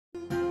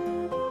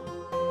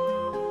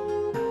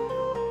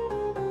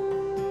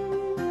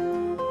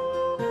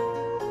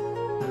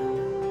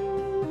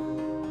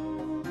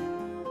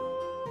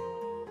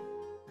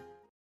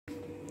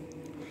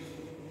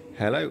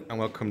Hello and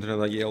welcome to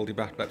another Ye Olde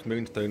Battle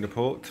Moonstone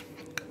report.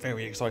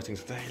 Very exciting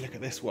today. Look at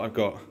this, what I've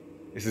got.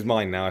 This is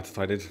mine now, I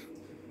decided.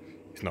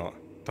 It's not.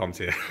 Tom's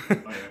here.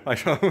 Hi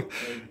Tom.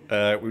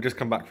 We've just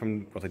come back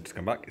from, well, they've just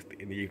come back, it's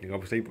in the evening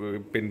obviously, but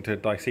we've been to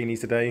Diceni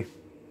today,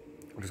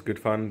 which is good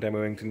fun,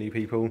 demoing to new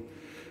people.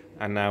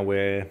 And now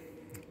we're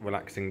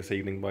relaxing this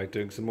evening by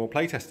doing some more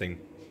playtesting.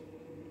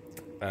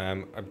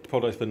 I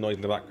apologise for the noise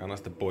in the background, that's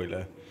the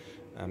boiler.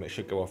 It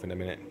should go off in a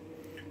minute.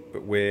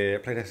 But we're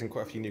playtesting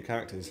quite a few new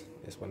characters.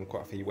 This one,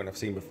 quite a few you won't have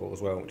seen before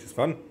as well, which is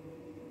fun.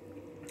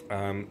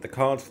 The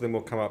cards for them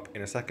will come up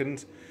in a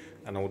second,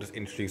 and I'll just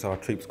introduce our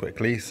troops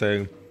quickly.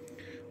 So,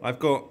 I've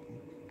got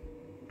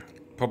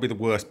probably the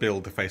worst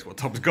build to face what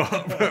Tom's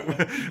got,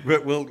 but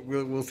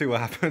we'll see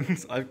what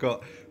happens. I've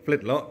got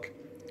Flintlock.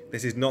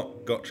 This is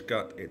not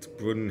Gotchgut, it's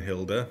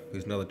Brunhilde,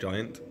 who's another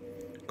giant.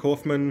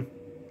 Korfman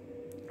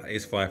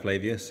is Fire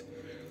Flavius.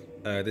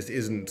 This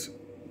isn't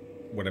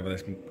whatever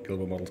this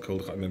Guild model's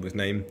called, I can't remember his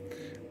name.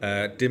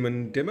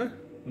 Dimmer? Dimmer.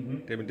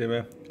 And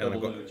I've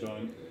got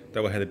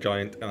Double-Headed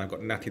Giant, and I've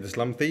got Natty the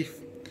Slum Thief.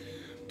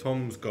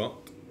 Tom's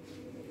got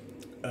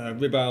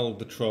Ribal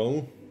the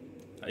Troll,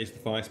 that is the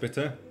Fire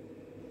Spitter.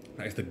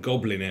 That is the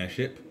Goblin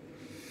Airship.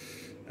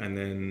 And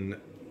then,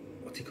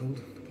 what's he called,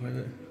 the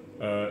pilot?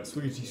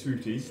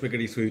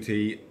 Swiggity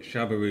Swooty,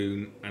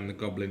 Shabaroon, and the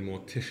Goblin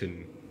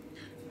Mortician.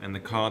 And the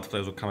cards for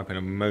those will come up in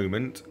a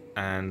moment,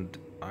 and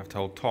I've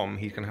told Tom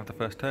he's going to have the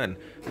first turn.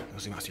 I'll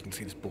zoom out so you can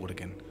see this board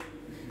again.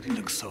 It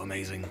looks so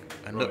amazing.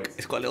 And look,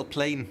 it's got a little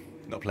plane.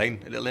 Not a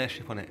plane, a little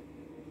airship on it.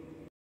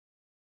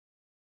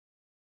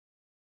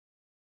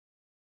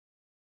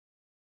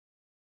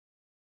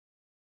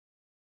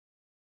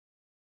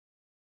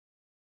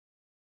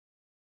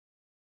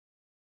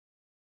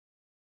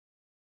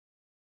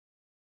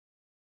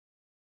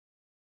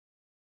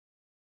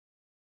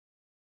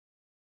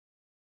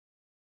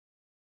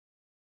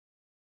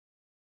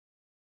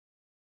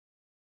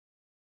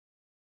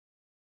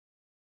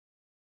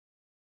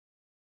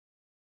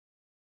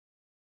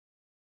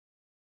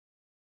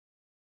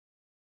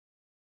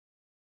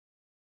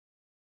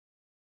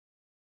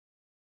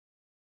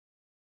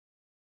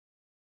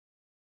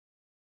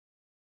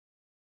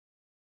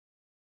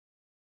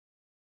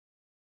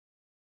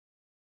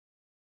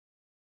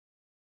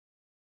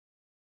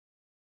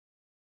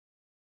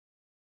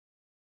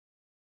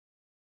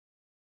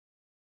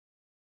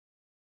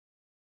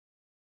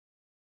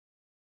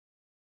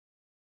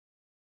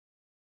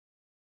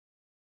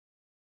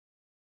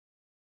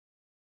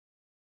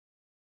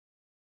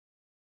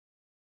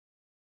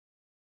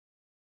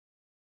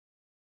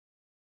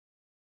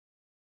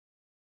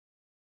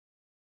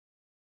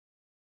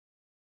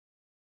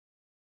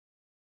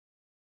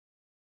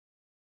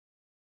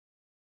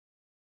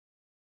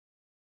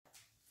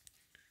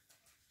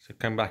 So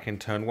come back in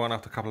turn one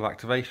after a couple of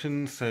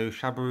activations. So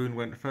Shabaroon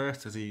went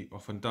first, as he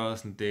often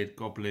does, and did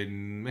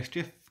Goblin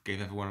Mischief,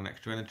 gave everyone an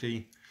extra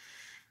energy.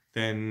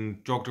 Then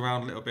jogged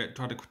around a little bit,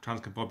 tried to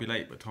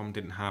transcombobulate, but Tom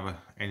didn't have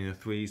any of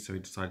the threes, so he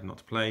decided not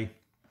to play.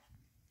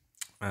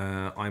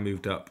 I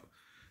moved up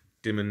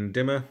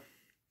Dimmer.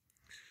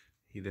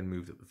 He then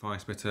moved up the Fire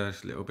Spitter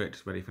just a little bit,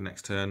 just ready for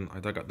next turn. I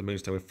dug up the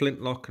Moonstone with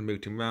Flintlock and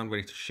moved him around,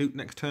 ready to shoot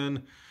next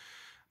turn.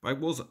 I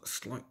was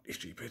slightly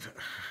stupid,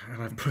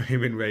 and I put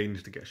him in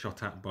range to get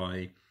shot at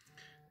by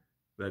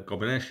the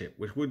Goblin Airship,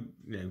 which would,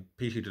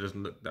 pea shooter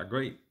doesn't look that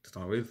great to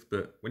start with,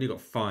 but when you've got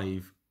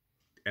 5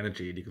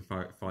 energy and you can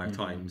fire it 5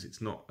 times,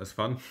 it's not as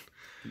fun.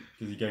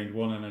 Because he gained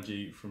 1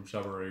 energy from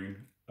Shabaroon,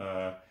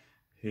 and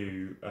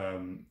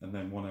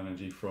then 1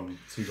 energy from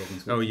 2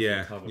 goblins walking into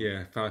a tavern.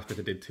 Yeah. Fire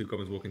Spitter did 2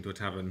 goblins walk into a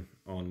tavern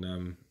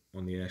on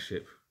the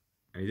airship.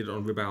 And he did it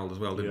on Ribald as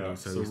well, didn't he?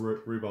 So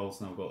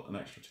Ribal's now got an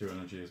extra 2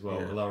 energy as well,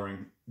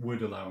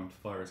 would allow him to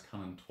fire his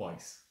cannon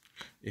twice.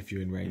 If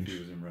you're in range. If he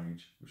was in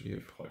range, which would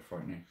be quite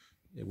frightening.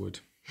 It would.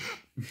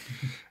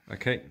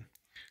 Okay.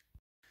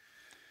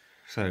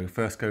 So,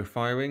 first go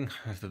firing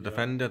as the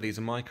defender. These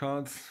are my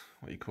cards.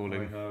 What are you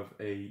calling? I have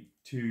a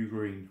 2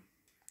 green.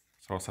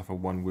 So I'll suffer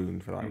 1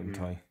 wound for that,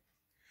 wouldn't I?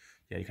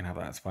 Yeah, you can have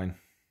that, that's fine.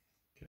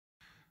 Okay.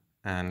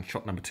 And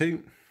shot number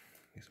 2.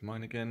 It's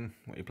mine again.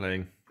 What are you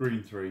playing?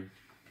 Green 3.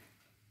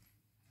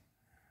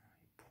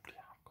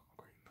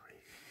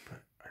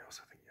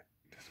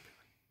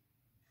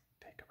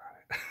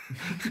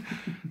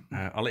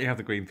 I'll let you have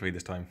the green 3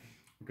 this time.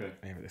 Okay.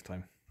 Aim it this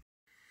time.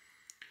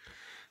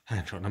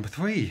 And shot number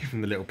 3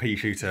 from the little pea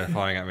shooter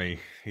firing at me.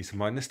 He's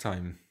mine this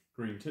time.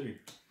 Green 2. God's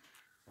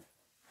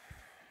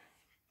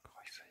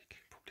sake, he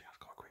probably has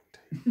got a green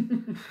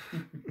 2.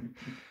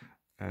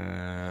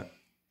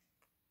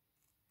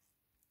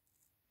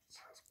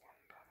 So that's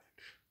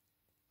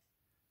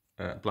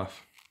 1 damage.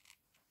 Bluff.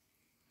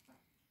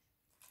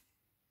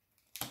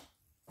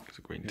 It's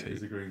a green 2.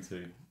 It's a green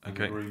 2.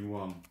 Okay. Green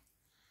 1.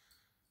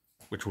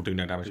 Which will do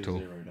no damage at all.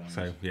 0 damage.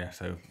 So yeah,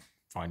 so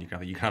fine. You can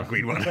have a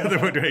green one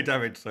that won't do any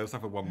damage. So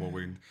suffer 1 more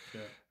wound.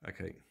 Yeah.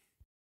 Okay.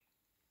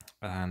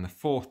 And the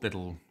 4th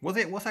little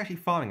what's actually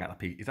firing at the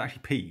pea? It's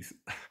actually peas.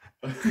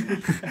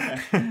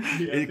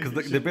 Because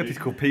the ability's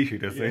called pea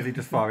shooter, so is he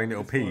just firing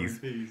little peas?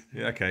 Firing peas?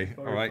 Yeah. Okay.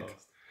 All right.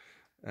 Fast.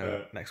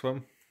 Next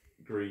one.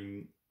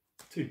 Green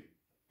 2.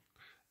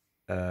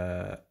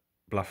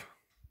 Bluff.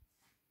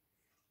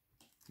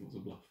 What's a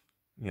bluff?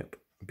 Yep.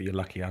 But you're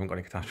lucky I haven't got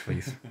any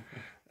catastrophes.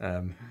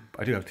 But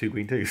I do have 2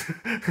 green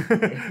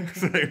 2s.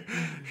 So,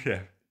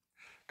 yeah.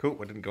 Cool,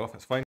 I didn't go off,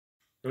 that's fine.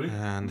 Ready?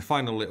 And the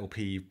final little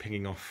pea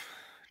pinging off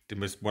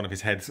was one of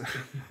his heads.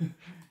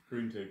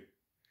 Green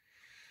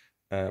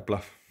 2.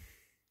 Bluff.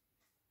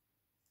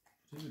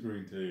 It is a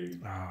green 2.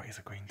 Oh, it's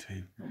a green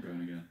 2. Not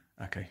going again.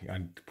 Okay,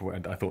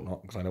 I thought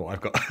not, because I know what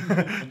I've got.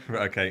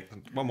 Right, okay,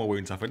 1 more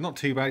wound suffered. Not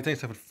too bad, he's only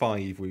suffered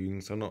 5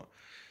 wounds, so I'm not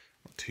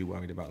too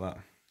worried about that.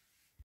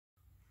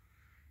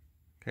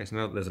 Okay, so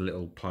now there's a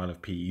little pile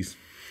of peas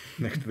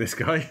next to this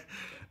guy.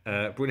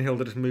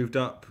 Brunhilde just moved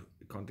up,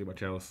 can't do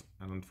much else,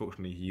 and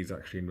unfortunately he's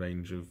actually in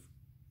range of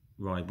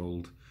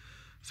Ribald.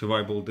 So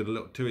Ribald did a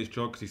little 2-inch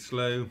jog because he's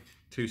slow,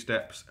 2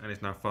 steps, and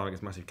is now firing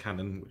his massive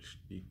cannon, which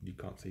you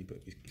can't see, but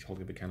he's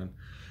holding a big cannon,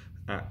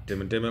 at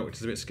Dim and Dimmer, which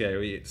is a bit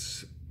scary.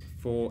 It's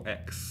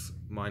 4x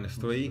minus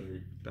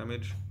 3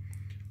 damage.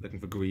 Looking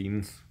for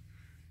greens.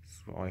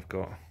 That's what I've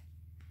got.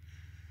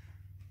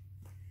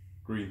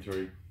 Green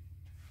 3.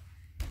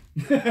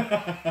 So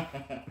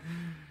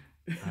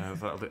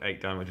that'll do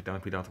 8 damage,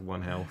 down to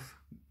 1 health.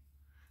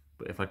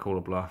 But if I call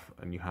a bluff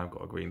and you have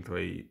got a green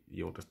 3,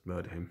 you'll just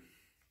murder him.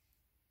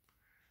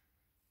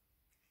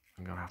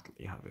 I'm gonna have to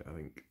let you have it, I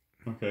think.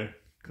 Okay.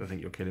 Because I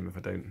think you'll kill him if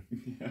I don't.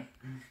 Yeah.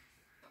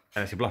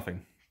 Unless you're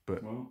bluffing,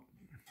 but Well.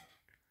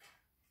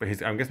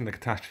 I'm guessing the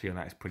catastrophe on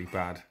that is pretty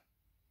bad.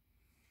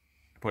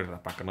 I pointed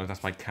that back. I know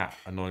that's my cat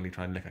annoyingly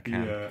trying to lick a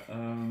can. Yeah.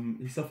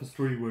 He suffers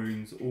 3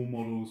 wounds. All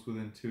models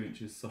within 2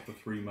 inches suffer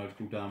 3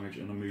 magical damage,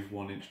 and I move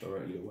 1 inch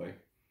directly away.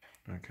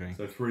 Okay.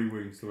 So 3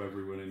 wounds to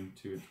everyone in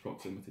 2 inch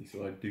proximity.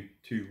 So I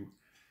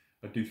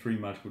do 3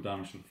 magical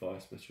damage to the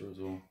fire spitter as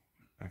well.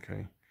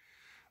 Okay.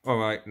 All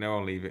right. Now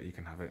I'll leave it. You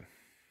can have it.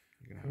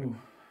 You can have it.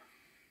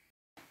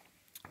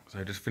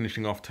 So just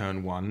finishing off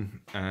turn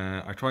 1.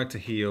 I tried to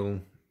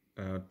heal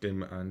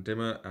Dim and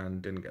Dimmer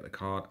and didn't get the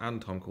card,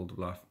 and Tom called the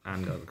bluff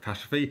and got the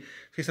catastrophe.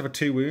 So he's had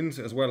 2 wounds,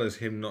 as well as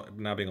him not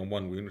nabbing on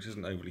 1 wound, which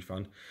isn't overly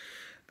fun.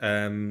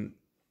 Everyone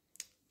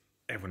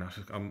else,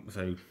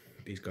 so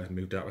these guys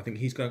moved up. I think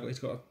he's got a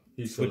stone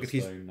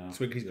now.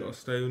 Swiggy's got a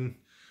stone.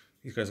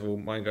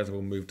 My guys have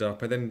all moved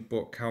up. I then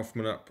brought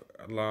Kaufman up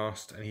at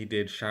last, and he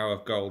did Shower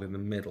of Gold in the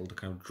middle to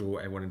kind of draw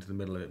everyone into the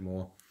middle a bit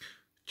more,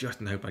 just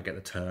in hope I get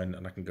the turn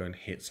and I can go and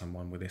hit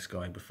someone with this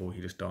guy before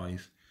he just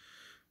dies.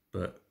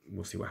 But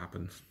we'll see what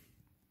happens.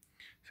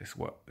 This is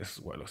what it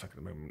looks like at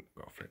the moment.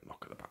 Got a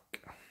flintlock at the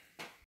back.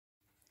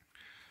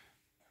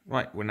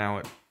 Right, we're now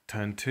at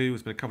turn 2.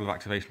 There's been a couple of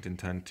activations in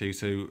turn 2.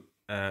 So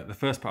the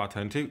first part of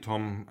turn 2,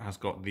 Tom has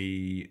got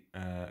the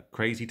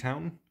Crazy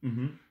Town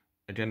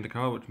agenda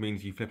card, which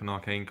means you flip an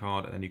arcane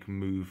card and then you can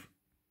move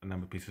a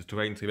number of pieces of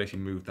terrain. So you basically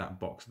move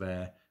that box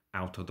there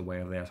out of the way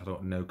of there, so I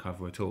got no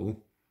cover at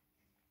all.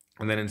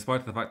 And then in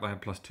spite of the fact that I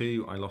had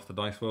 +2, I lost the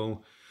dice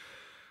roll.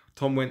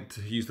 Tom went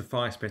to use the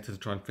fire spitter to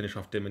try and finish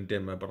off Dim and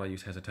Dimmer, but I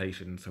used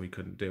hesitation, so he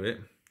couldn't do it.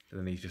 And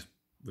then he's just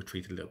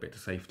retreated a little bit to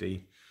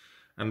safety.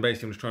 And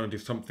basically I'm just trying to do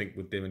something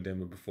with Dim and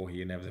Dimmer before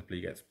he inevitably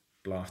gets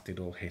blasted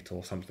or hit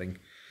or something.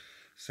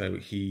 So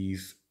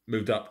he's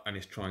moved up and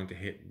is trying to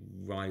hit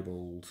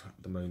Ribald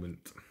at the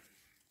moment.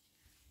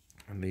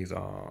 And these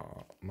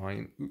are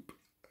mine. Oop.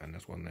 And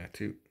there's one there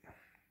too.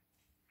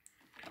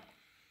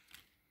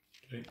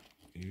 Okay.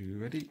 You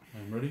ready?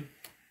 I'm ready.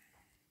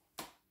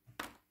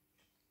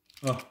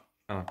 Oh.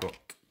 And I've got,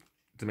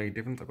 to make a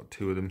difference, I've got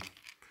 2 of them.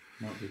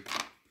 Might be.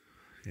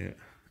 Yeah.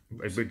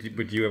 But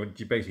do you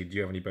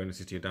have any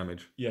bonuses to your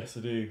damage? Yes,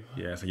 I do.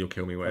 Yeah, so you'll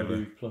kill me whatever. I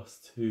do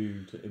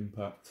 +2 to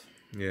impact.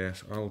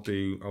 Yes, I'll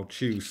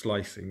choose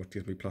slicing, which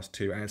gives me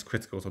 +2, and it's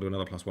critical, so I'll do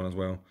another +1 as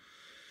well.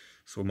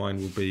 So mine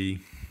will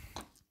be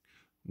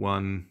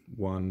 1,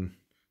 1,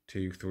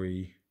 2,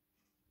 3.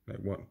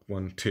 No,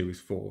 1, 2 is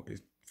 4.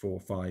 Is 4,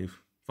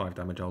 5. 5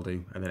 damage I'll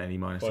do, and then any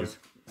minuses. 5.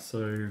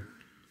 So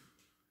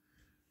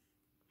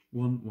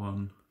 1,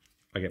 1.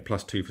 I get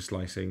 +2 for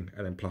slicing,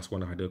 and then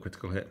 +1 if I do a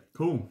critical hit.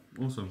 Cool,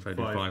 awesome. So I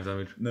do 5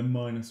 damage. And then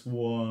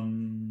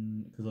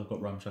 -1 because I've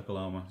got ramshackle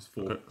armor. It's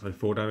 4. So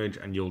 4 damage,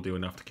 and you'll do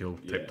enough to kill.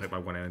 Take my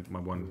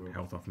one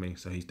health off me,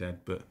 so he's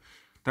dead. But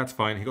that's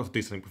fine. He got to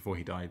do something before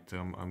he died, so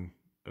I'm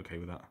okay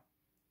with that.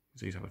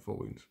 So he's having 4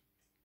 wounds.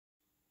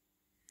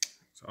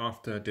 So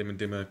after Dim and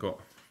Dimmer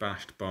got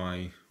bashed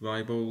by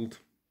Ribald,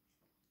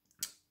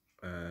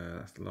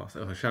 that's the last.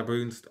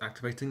 Shabroon's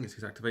activating. It's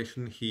his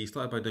activation. He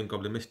started by doing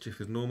Goblin Mischief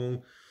as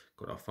normal.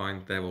 Got that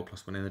fine. They're all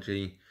 +1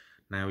 energy.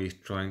 Now he's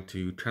trying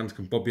to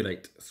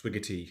transcombobulate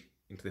Swiggity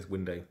into this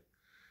window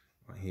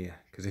right here.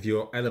 Because if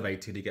you're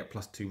elevated, you get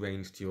 +2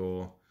 range to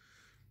your.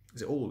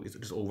 Is it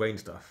just all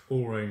range stuff?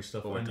 All range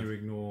stuff, and you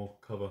ignore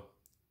cover.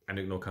 And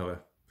ignore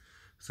cover.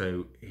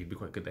 So he'd be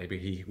quite good there. But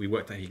we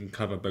worked out he can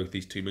cover both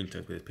these 2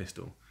 Moonstones with his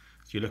pistol.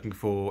 So you're looking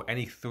for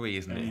any 3,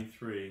 isn't it? Any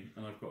 3,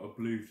 and I've got a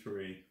blue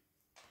 3.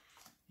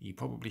 You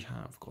probably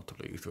have got a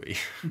blue 3.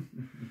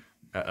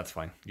 That's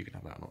fine. You can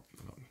have that.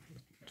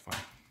 It's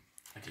fine.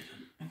 I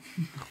didn't.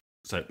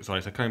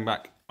 So coming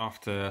back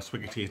after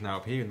Swiggity is now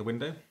up here in the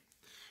window.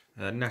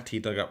 Natty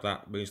dug up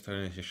that Moonstone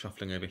and is just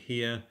shuffling over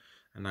here.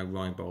 And now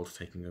Reinbold's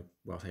taking a,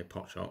 well, I'll say a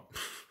pot shot.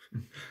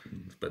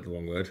 It's a bit of the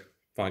wrong word.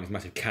 Firing his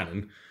massive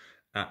cannon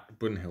at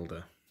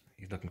Brunhilde.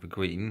 He's looking for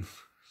greens.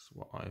 That's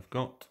what I've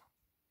got.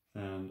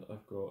 And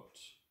I've got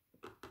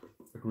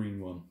a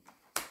green one.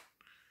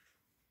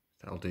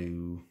 That'll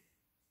do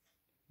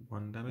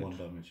 1 damage. 1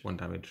 damage. 1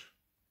 damage.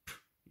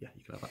 Yeah,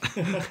 you can have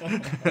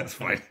that. That's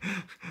fine.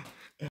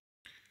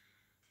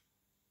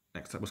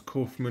 Next up was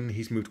Kaufman.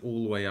 He's moved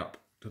all the way up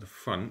to the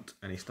front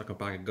and he stuck a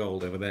bag of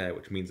gold over there,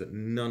 which means that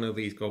none of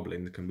these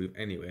goblins can move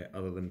anywhere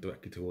other than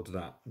directly towards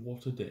that.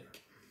 What a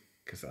dick.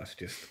 Because that's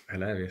just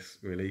hilarious,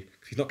 really.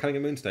 Because he's not carrying a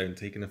Moonstone,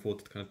 so he can afford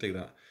to kind of do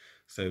that.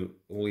 So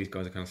all these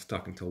guys are kind of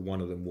stuck until one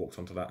of them walks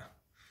onto that.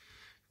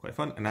 Quite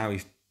fun. And now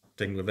he's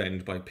taking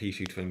revenge by pea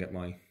shooting at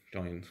my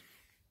giant.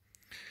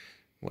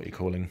 What are you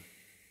calling?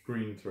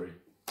 Green 3.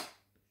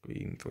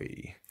 Green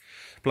 3.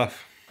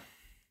 Bluff.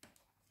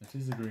 It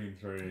is a green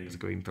 3. It's a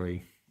green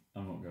 3.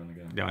 I'm not going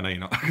again. Yeah, I know you're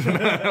not.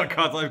 What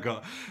cards I've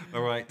got.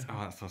 All right. Oh,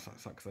 that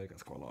sucks.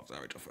 That's quite a lot of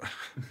damage off her.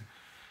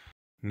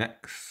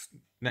 Next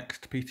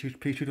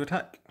P2 to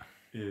attack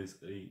is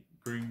a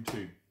green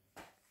 2.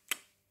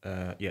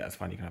 Yeah, that's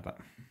fine. You can have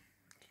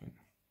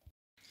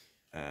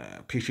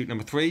that. P shoot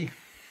number 3.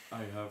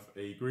 I have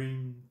a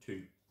green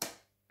 2.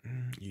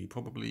 You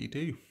probably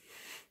do.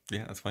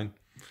 Yeah, that's fine.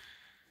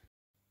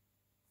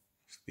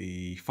 It's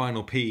the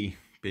final P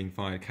being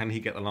fired. Can he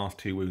get the last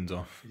 2 wounds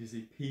off? It is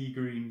a P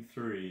green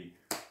 3.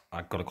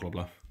 I've got to call a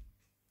bluff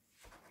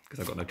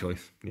because I've got no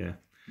choice. Yeah.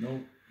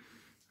 Nope.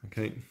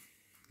 Okay.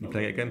 You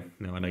playing it again?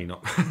 No, I know you're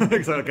not.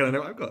 Because I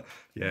know what I've got.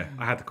 Yeah,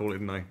 I had to call it,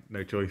 didn't I?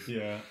 No choice.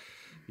 Yeah.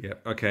 Yeah,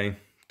 okay.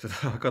 So,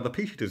 oh God, the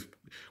pea shooters.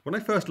 When I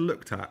first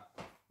looked at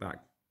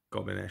that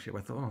Goblin airship,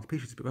 I thought, oh, the pea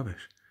shooter's a bit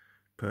rubbish.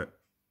 But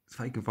it's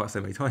like you can fight so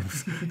many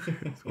times.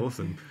 It's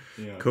awesome.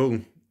 Yeah.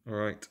 Cool. All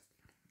right.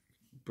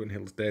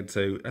 Brunhilde's dead.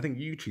 So I think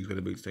you choose where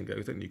the Moonstone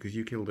goes, don't you? Because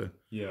you killed her.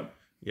 Yeah.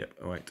 Yep,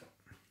 all right.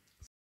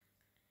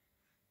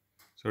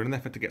 So in an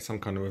effort to get some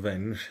kind of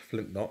revenge,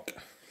 Flintlock,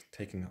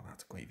 taking, oh,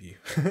 that's a great view.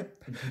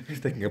 He's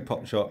taking a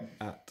pot shot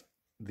at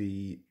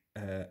the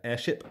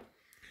airship.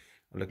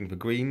 I'm looking for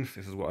greens.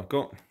 This is what I've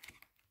got.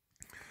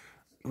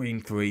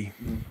 Green 3.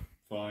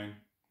 Fine.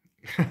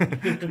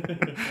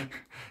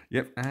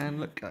 Yep, and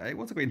look, it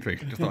was a green 3.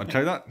 Just thought I'd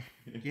show that.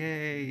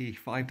 Yay,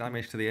 5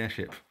 damage to the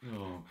airship.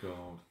 Oh,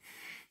 God.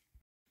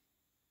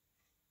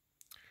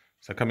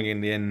 So coming in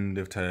the end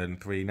of turn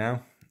 3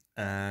 now.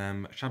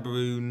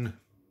 Shabaroon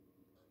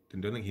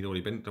didn't do anything, he'd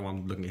already been, the one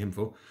I'm looking at him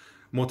for.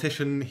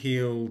 Mortician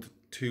healed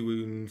 2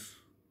 wounds.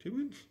 2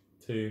 wounds?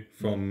 2.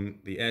 From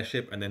the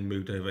airship and then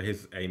moved over.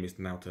 His aim is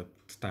now to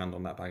stand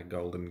on that bag of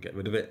gold and get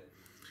rid of it.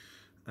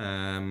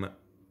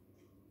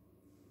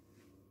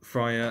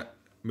 Fryer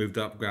moved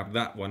up, grabbed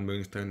that one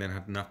Moonstone, then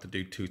had enough to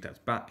do 2 steps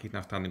back. He's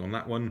now standing on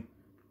that one.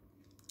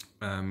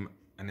 And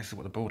this is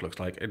what the board looks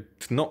like.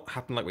 It's not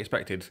happened like we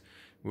expected.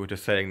 We were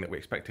just saying that we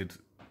expected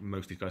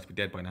most of these guys to be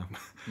dead by now.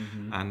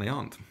 And they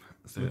aren't.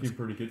 So looking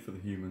pretty good for the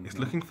humans. It's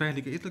looking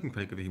fairly good. It's looking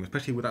pretty good for the humans,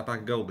 especially with that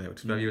bag of gold there, which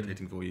is very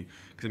irritating for you.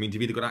 Because it means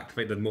you've either got to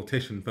activate the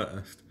Mortician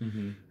first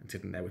and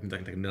sitting there, which means I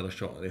can take another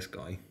shot at this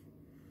guy.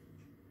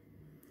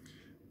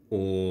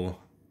 Or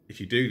if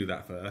you do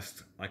that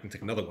first, I can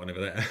take another one over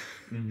there.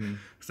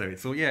 So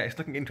it's all, yeah, it's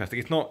looking interesting.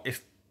 It's not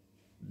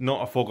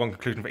a foregone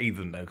conclusion for either of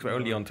them though, because we're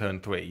only on turn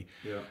 3.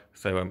 Yeah.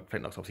 So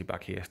Flintlock's obviously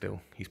back here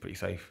still. He's pretty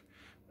safe.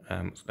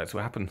 So that's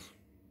what happens.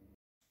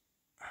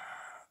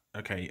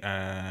 Okay.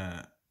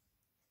 I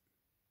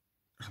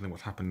don't know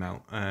what's happened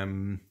now.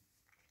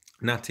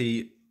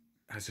 Natty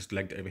has just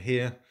legged it over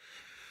here.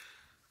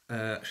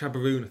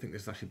 Shabaroon, I think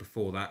this is actually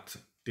before that,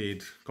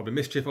 did Goblin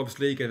Mischief,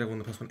 obviously, gave everyone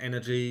the +1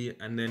 energy,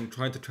 and then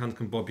tried to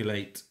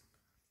transcombobulate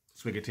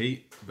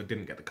Swiggity, but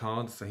didn't get the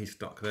cards, so he's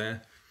stuck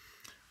there.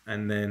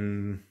 And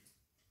then,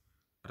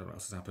 I don't know what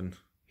else has happened.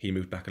 He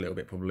moved back a little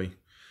bit, probably.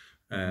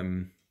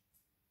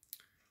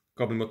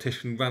 Goblin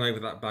Mortician ran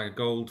over that bag of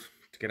gold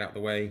to get out of the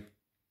way,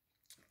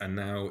 and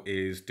now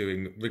is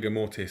doing Rigor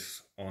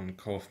Mortis on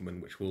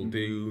Kaufman, which will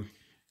do...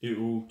 It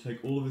will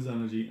take all of his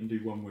energy and do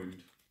 1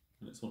 wound.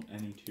 And it's on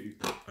any 2.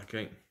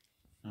 Okay.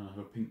 And I have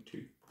a pink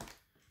 2. I've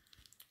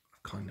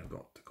kind of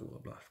got to call the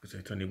bluff, because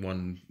it's only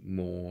 1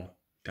 more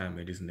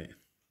damage, isn't it?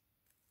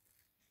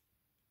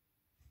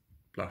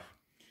 Bluff.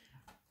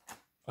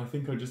 I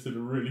think I just did a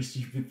really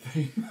stupid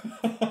thing.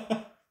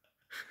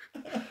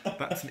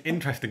 That's an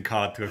interesting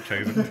card to have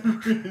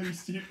chosen. Really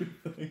stupid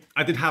thing.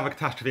 I did have a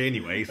catastrophe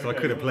anyway, so I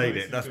could have played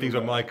it. These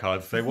are my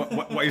cards. So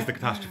what is the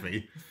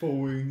catastrophe? 4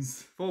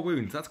 wounds. 4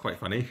 wounds. That's quite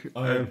funny.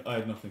 I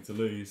had nothing to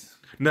lose.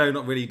 No,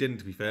 not really. Didn't,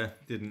 to be fair.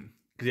 Didn't.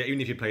 Because yeah, even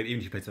if you played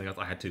something else,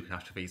 I had 2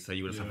 catastrophes, so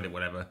you would have suffered it,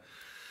 whatever.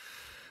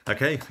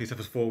 Okay, so he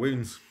suffers 4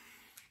 wounds.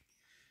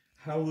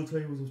 How the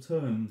tables have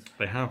turned.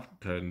 They have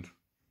turned.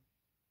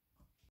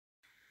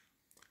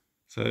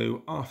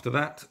 So after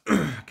that,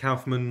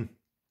 Kaufman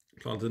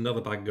planted another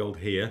bag of gold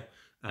here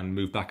and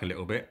moved back a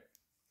little bit.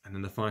 And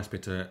then the fire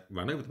spitter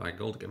ran over the bag of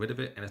gold to get rid of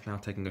it and is now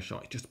taking a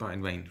shot. It's just about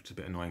in range, which is a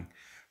bit annoying.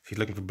 If he's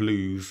looking for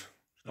blues,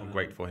 it's not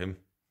great for him.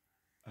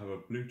 Have a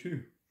blue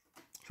 2.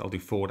 So I'll do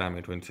 4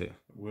 damage, won't it?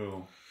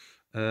 Will.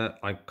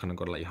 I kind of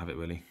got to let you have it,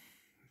 really.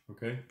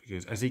 Okay.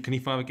 Because can he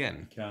fire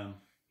again? Can.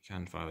 He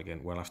can fire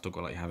again. Well, I've still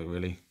got to let you have it,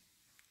 really.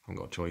 I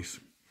haven't got a choice.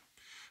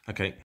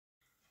 Okay.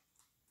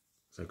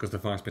 So because the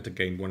fire spitter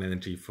gained 1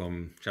 energy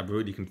from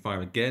Jabberwood, you can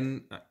fire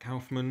again at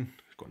Kaufman.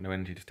 He's got no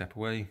energy to step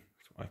away.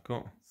 That's what I've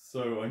got.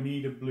 So I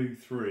need a blue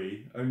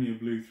 3. Only a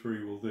blue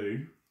 3 will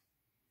do.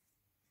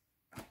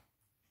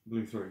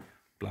 Blue 3.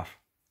 Bluff.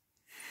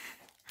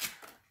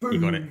 Boom. You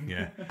got it,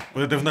 yeah.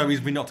 Well, there was no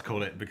reason for me not to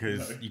call it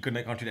because you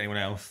couldn't contribute to anyone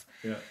else.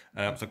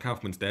 Yeah. So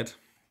Kaufman's dead.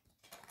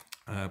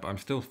 But I'm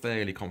still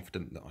fairly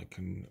confident that I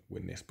can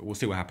win this, but we'll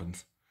see what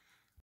happens.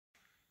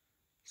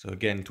 So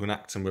again, to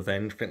enact some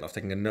revenge, Flintlocks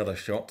taking another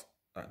shot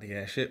at the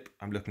airship.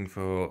 I'm looking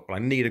for, well, I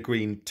need a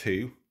green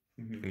 2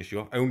 to finish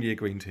you off. Only a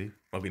green 2.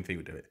 Well, green 3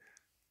 would do it.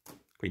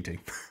 Green 2.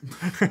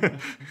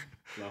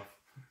 Bluff.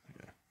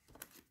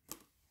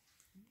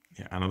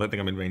 Yeah, and I don't think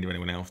I'm in range of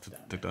anyone else to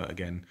do it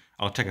again.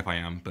 I'll check if I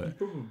am, but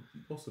Probably,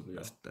 possibly.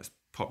 let's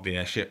pop the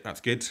airship. That's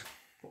good.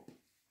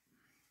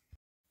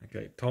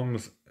 Okay,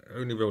 Tom's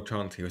only real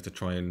chance here is to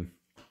try and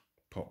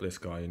pop this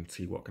guy and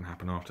see what can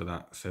happen after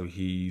that. So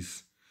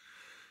he's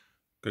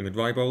going with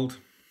Rybold,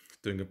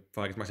 doing a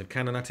fire's massive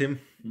cannon at him.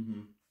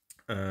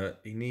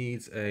 He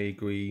needs a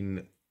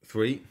green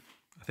 3,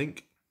 I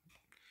think.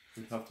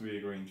 It'd have to be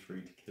a green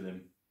 3 to kill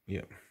him.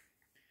 Yeah.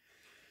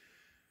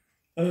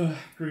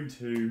 Green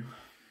 2.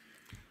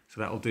 So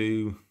that'll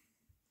do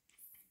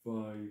 5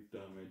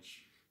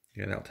 damage.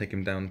 Yeah, that'll take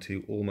him down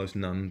to almost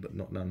none, but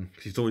not none.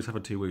 Because he's always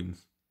suffered 2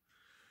 wounds.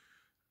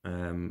 But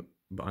I'm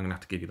going to have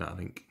to give you that, I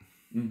think.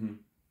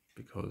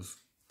 Because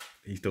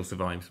he still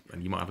survives,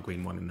 and you might have a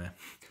green 1 in there.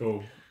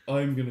 Cool.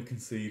 I'm going to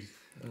concede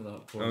at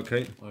that point.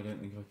 Okay. I don't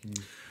think I can...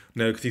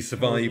 No, because he's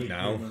survived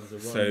now.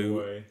 So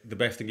away. the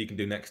best thing you can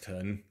do next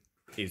turn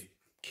is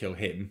kill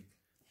him.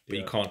 But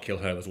you Yeah. can't kill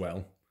her as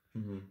well.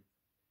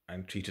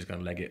 And she's just going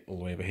to leg it all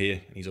the way over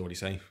here, and he's already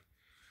safe.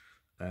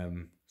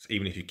 So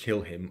even if you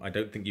kill him, I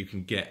don't think you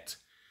can get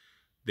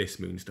this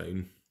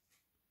Moonstone.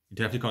 You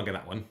definitely can't get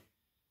that one.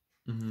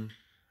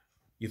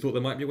 You thought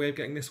there might be a way of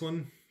getting this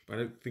one, but I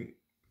don't think...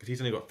 Because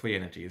he's only got 3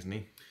 energy, isn't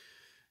he?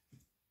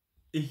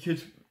 He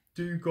could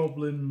do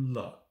Goblin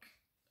Luck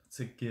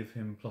to give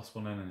him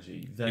 +1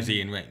 energy. Then Is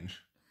he in range?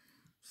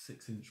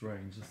 6-inch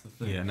range, that's the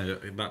thing. Yeah, no,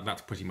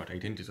 that's pretty much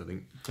 8 inches, I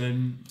think.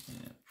 Then,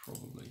 yeah,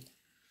 probably.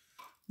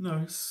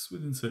 No, it's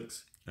within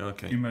 6.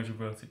 Okay. You measure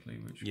vertically,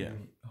 which Yeah.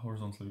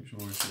 horizontally, which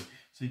obviously.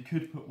 So you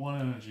could put 1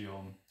 energy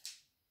on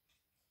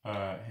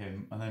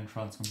him and then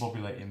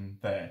transcombobulate him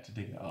there to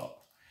dig it up.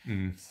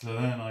 So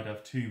then I'd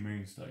have 2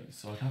 Moonstones.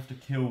 So I'd have to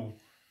kill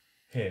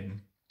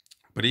him.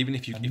 But even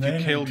if you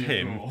killed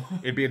him,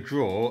 it'd be a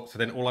draw. So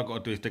then all I've got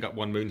to do is dig up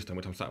 1 Moonstone,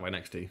 which I'm sat right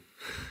next to.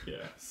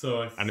 Yeah.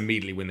 So and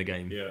immediately win the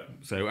game. Yeah.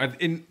 So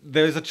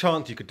there's a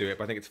chance you could do it,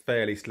 but I think it's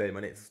fairly slim,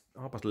 and it's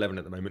 11:30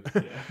 at the moment.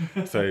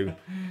 Yeah. So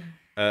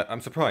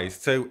I'm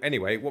surprised. So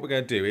anyway, what we're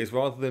going to do is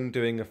rather than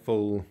doing a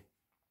full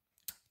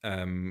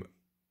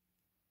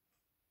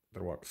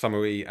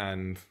summary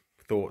and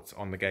thoughts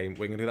on the game,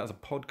 we're going to do that as a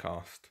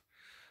podcast.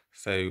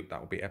 So that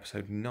will be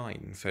episode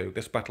 9. So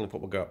this Battle of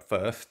What will go up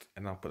first,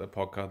 and I'll put the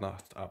podcast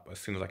up as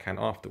soon as I can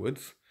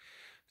afterwards.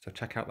 So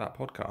check out that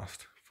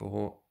podcast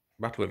for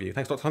Battle Review.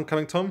 Thanks a lot for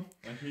coming, Tom.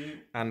 Thank you.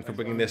 And for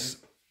bringing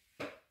this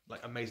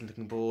amazing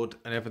looking board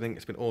and everything.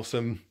 It's been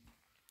awesome.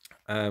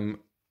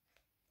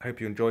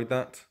 Hope you enjoyed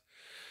that.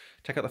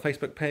 Check out the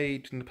Facebook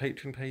page and the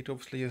Patreon page,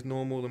 obviously, as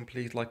normal. And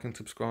please like and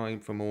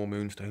subscribe for more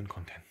Moonstone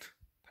content.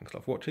 Thanks a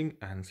lot for watching,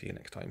 and see you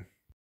next time.